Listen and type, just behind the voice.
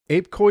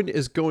Apecoin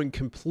is going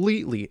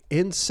completely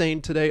insane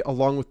today,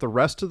 along with the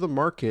rest of the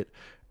market,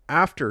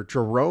 after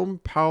Jerome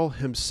Powell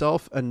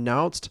himself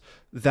announced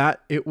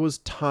that it was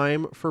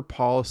time for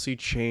policy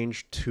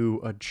change to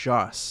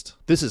adjust.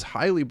 This is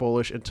highly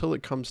bullish until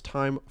it comes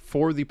time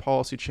for the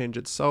policy change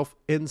itself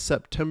in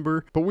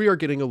September, but we are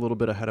getting a little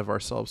bit ahead of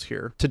ourselves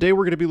here. Today,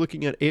 we're going to be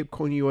looking at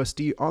Apecoin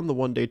USD on the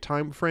one-day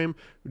time frame,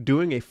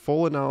 doing a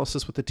full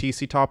analysis with the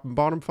TC top and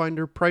bottom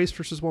finder, price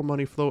versus while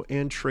money flow,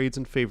 and trades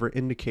and favorite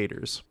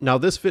indicators. Now,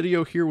 this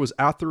video here was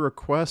at the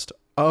request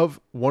of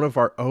one of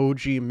our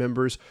OG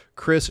members,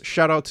 Chris.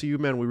 Shout out to you,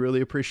 man. We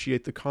really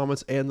appreciate the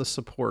comments and the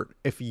support.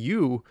 If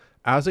you,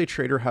 as a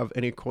trader, have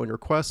any coin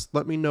requests,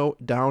 let me know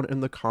down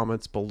in the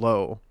comments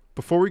below.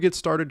 Before we get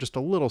started, just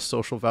a little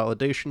social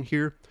validation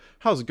here.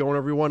 How's it going,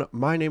 everyone?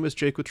 My name is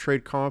Jake with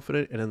Trade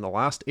Confident, and in the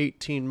last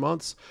 18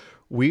 months,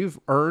 we've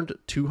earned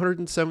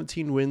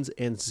 217 wins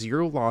and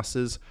 0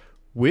 losses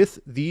with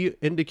the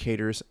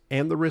indicators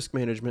and the risk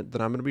management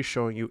that I'm going to be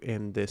showing you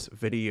in this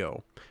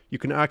video. You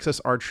can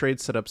access our trade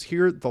setups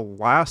here. The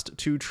last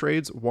 2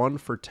 trades, one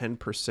for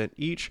 10%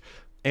 each,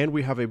 and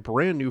we have a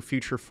brand new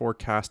future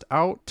forecast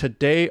out.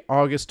 Today,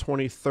 August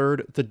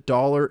 23rd, the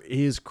dollar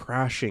is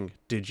crashing.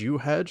 Did you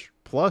hedge?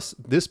 Plus,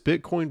 this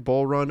Bitcoin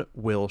bull run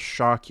will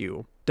shock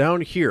you.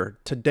 Down here,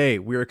 today,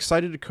 we are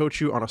excited to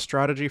coach you on a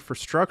strategy for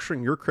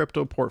structuring your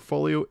crypto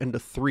portfolio into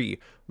 3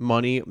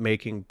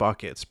 money-making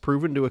buckets,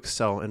 proven to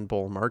excel in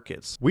bull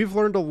markets. We've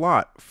learned a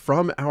lot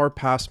from our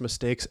past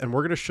mistakes, and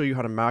we're going to show you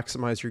how to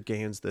maximize your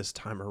gains this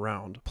time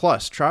around.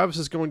 Plus, Travis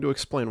is going to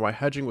explain why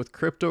hedging with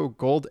crypto,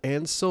 gold,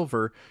 and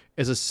silver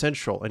is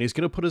essential, and he's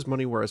going to put his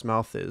money where his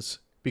mouth is,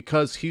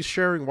 because he's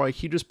sharing why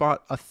he just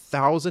bought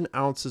 1,000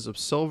 ounces of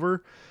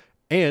silver.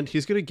 And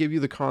he's going to give you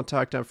the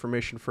contact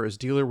information for his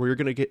dealer, where you're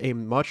going to get a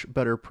much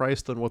better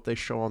price than what they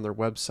show on their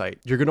website.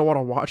 You're going to want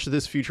to watch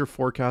this future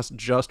forecast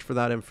just for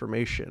that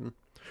information.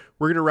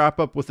 We're going to wrap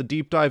up with a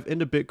deep dive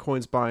into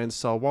Bitcoin's buy and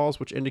sell walls,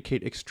 which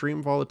indicate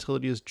extreme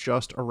volatility is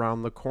just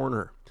around the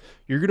corner.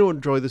 You're going to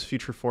enjoy this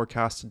future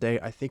forecast today.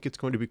 I think it's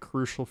going to be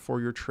crucial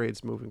for your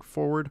trades moving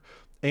forward.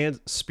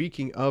 And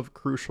speaking of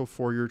crucial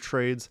for your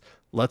trades,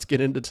 let's get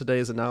into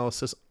today's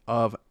analysis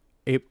of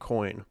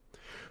Apecoin.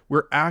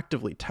 We're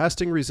actively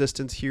testing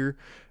resistance here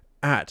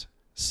at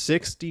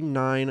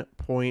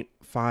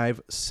 69.5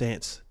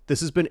 cents.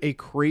 This has been a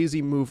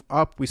crazy move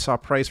up. We saw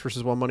price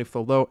versus while money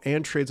flow low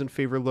and trades in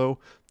favor low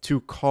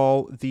to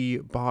call the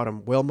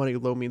bottom. Whale money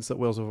low means that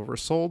whales have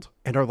oversold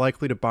and are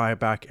likely to buy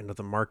back into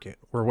the market.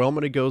 Where whale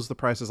money goes, the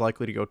price is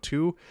likely to go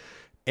too.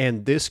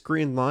 And this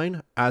green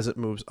line, as it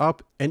moves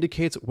up,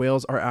 indicates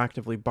whales are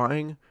actively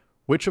buying,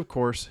 which of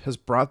course has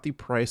brought the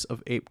price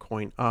of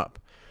Apecoin up.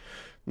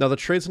 Now, the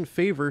trades in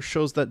favor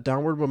shows that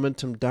downward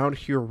momentum down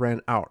here ran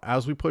out.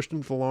 As we pushed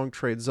into the long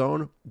trade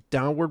zone,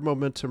 downward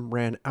momentum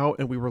ran out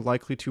and we were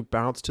likely to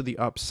bounce to the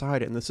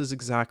upside, and this is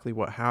exactly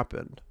what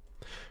happened.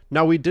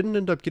 Now, we didn't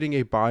end up getting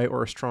a buy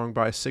or a strong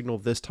buy signal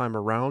this time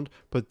around,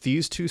 but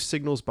these 2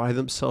 signals by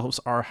themselves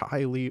are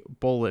highly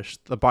bullish.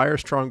 The buy or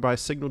strong buy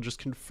signal just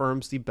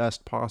confirms the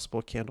best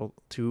possible candle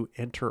to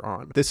enter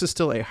on. This is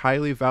still a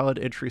highly valid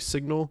entry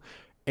signal,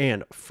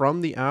 and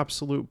from the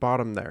absolute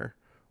bottom there,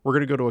 we're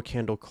going to go to a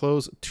candle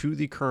close to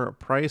the current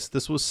price.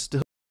 This was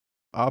still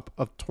up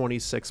of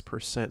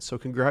 26%. So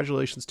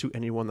congratulations to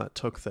anyone that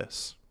took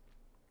this.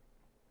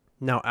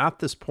 Now, at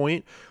this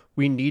point,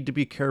 we need to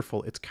be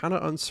careful. It's kind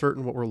of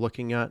uncertain what we're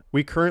looking at.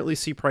 We currently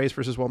see price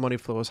versus while money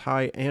flow is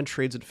high and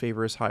trades in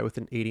favor is high with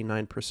an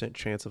 89%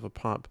 chance of a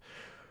pump.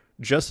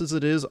 Just as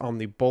it is on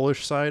the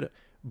bullish side,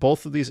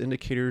 both of these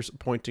indicators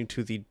pointing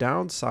to the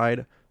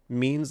downside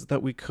means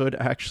that we could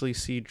actually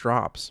see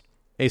drops.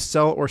 A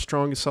sell or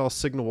strong sell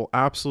signal will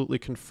absolutely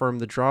confirm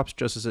the drops,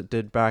 just as it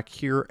did back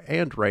here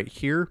and right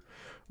here,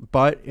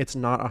 but it's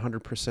not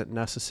 100%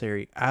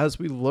 necessary. As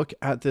we look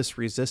at this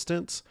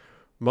resistance,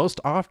 most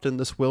often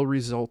this will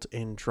result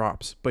in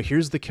drops. But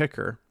here's the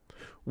kicker.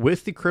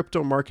 With the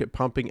crypto market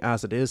pumping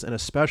as it is, and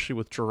especially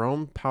with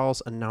Jerome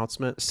Powell's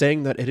announcement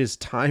saying that it is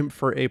time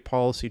for a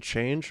policy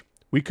change,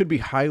 we could be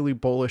highly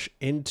bullish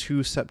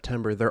into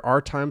September. There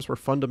are times where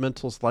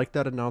fundamentals like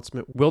that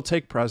announcement will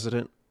take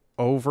precedent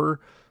over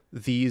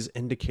these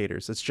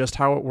indicators. It's just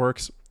how it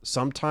works.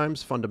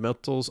 Sometimes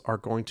fundamentals are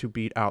going to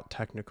beat out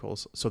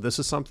technicals. So this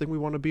is something we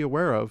want to be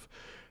aware of.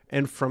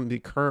 And from the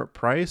current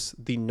price,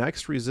 the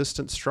next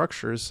resistance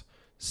structures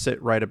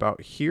sit right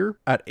about here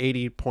at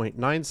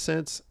 80.9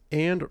 cents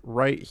and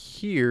right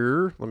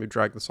here, let me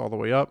drag this all the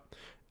way up,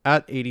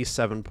 at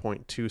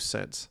 87.2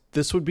 cents.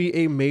 This would be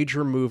a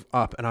major move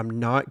up, and I'm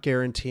not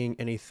guaranteeing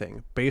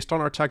anything. Based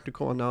on our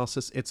technical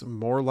analysis, it's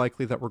more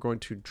likely that we're going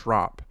to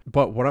drop.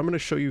 But what I'm going to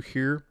show you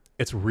here,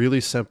 it's really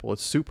simple.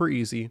 It's super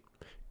easy.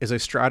 Is a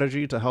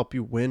strategy to help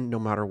you win no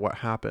matter what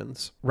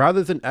happens.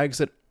 Rather than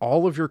exit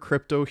all of your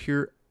crypto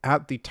here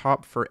at the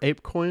top for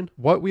Apecoin,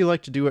 what we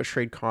like to do at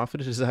Trade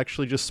Confident is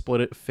actually just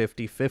split it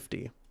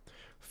 50-50.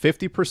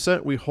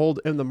 50% we hold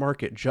in the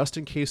market just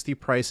in case the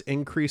price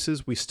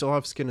increases. We still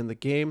have skin in the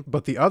game,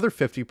 but the other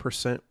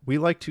 50% we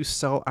like to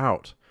sell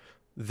out.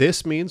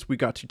 This means we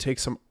got to take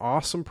some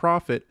awesome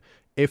profit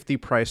If the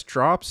price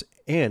drops,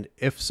 and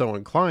if so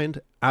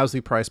inclined, as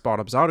the price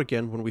bottoms out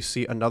again, when we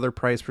see another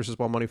price versus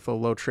while money flow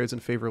low, trades in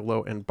favor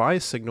low, and buy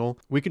signal,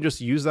 we can just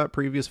use that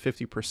previous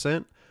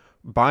 50%,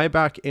 buy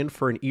back in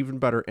for an even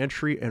better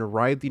entry, and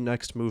ride the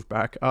next move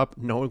back up,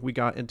 knowing we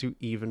got into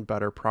even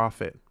better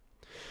profit.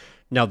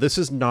 Now, this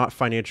is not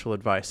financial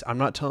advice. I'm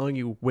not telling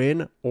you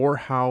when or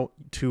how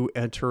to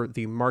enter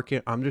the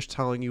market. I'm just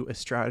telling you a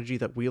strategy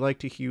that we like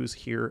to use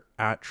here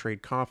at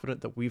Trade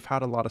Confident that we've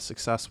had a lot of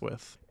success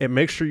with. It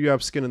makes sure you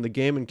have skin in the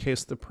game in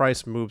case the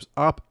price moves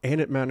up,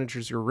 and it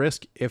manages your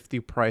risk if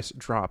the price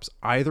drops.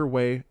 Either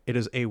way, it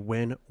is a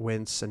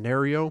win-win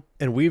scenario.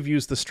 And we've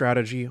used the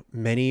strategy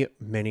many,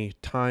 many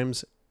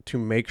times to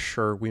make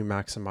sure we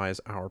maximize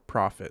our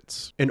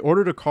profits. In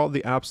order to call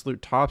the absolute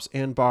tops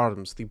and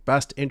bottoms, the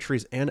best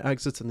entries and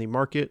exits in the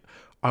market,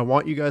 I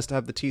want you guys to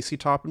have the TC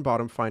top and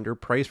bottom finder,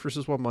 price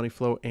versus while money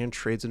flow, and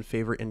trades in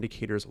favor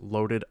indicators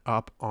loaded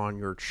up on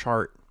your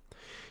chart.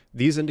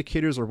 These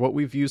indicators are what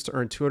we've used to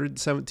earn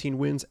 217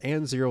 wins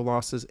and 0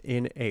 losses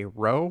in a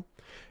row.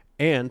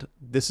 And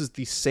this is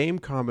the same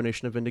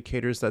combination of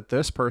indicators that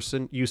this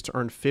person used to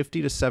earn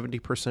 50 to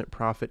 70%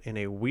 profit in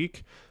a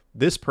week.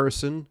 This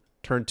person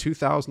turned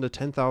 $2,000 to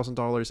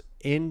 $10,000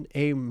 in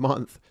a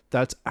month.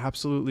 That's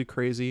absolutely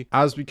crazy.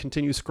 As we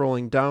continue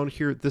scrolling down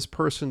here, this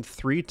person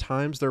 3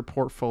 times their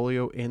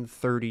portfolio in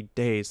 30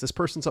 days. This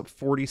person's up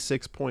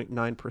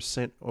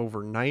 46.9%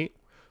 overnight.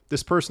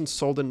 This person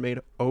sold and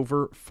made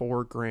over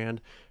 $4 grand.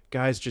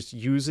 Guys, just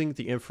using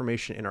the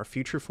information in our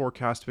future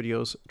forecast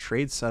videos,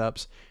 trade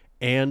setups,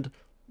 and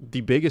the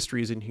biggest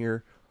reason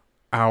here,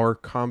 our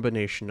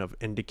combination of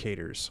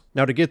indicators.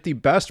 Now, to get the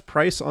best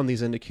price on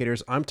these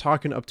indicators, I'm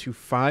talking up to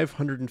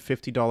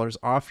 $550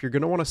 off. You're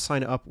going to want to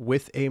sign up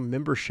with a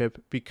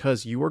membership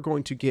because you are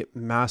going to get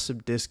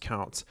massive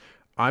discounts.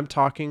 I'm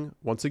talking,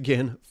 once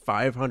again,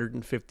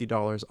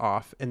 $550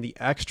 off, and the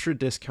extra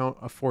discount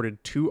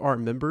afforded to our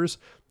members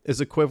is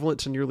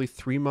equivalent to nearly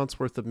 3 months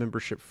worth of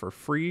membership for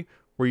free,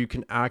 where you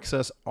can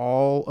access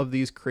all of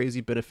these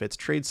crazy benefits,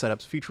 trade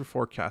setups, future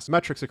forecasts,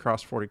 metrics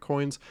across 40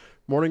 coins,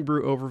 morning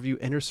brew overview,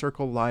 inner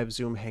circle, live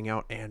Zoom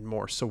hangout, and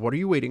more. So what are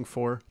you waiting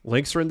for?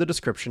 Links are in the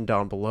description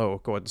down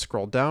below. Go ahead and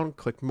scroll down,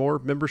 click more.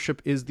 Membership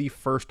is the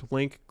first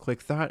link.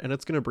 Click that, and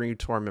it's going to bring you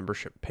to our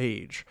membership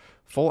page.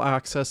 Full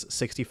access,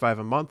 $65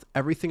 a month.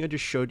 Everything I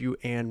just showed you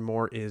and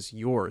more is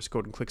yours. Go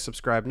ahead and click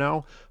subscribe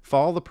now.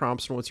 Follow the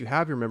prompts, and once you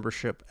have your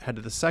membership, head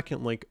to the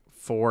second link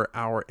for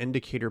our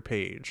indicator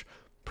page.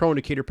 Pro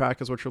Indicator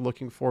Pack is what you're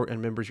looking for, and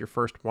members, your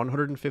first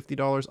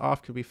 $150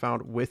 off can be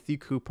found with the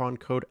coupon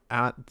code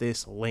at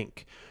this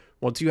link.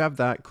 Once you have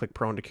that, click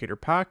Pro Indicator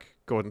Pack,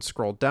 go ahead and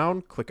scroll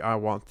down, click I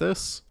want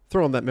this,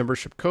 throw in that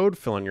membership code,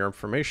 fill in your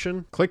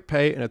information, click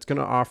pay, and it's going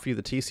to offer you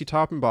the TC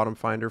top and bottom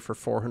finder for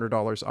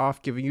 $400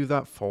 off, giving you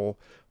that full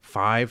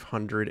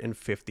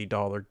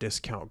 $550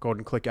 discount. Go ahead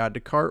and click add to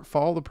cart,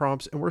 follow the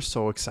prompts, and we're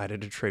so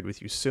excited to trade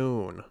with you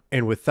soon.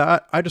 And with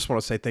that, I just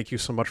want to say thank you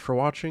so much for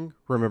watching.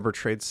 Remember,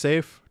 trade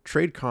safe,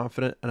 trade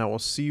confident, and I will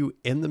see you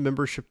in the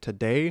membership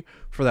today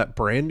for that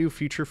brand new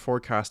future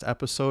forecast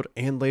episode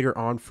and later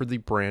on for the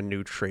brand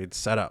new trade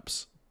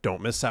setups.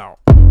 Don't miss out.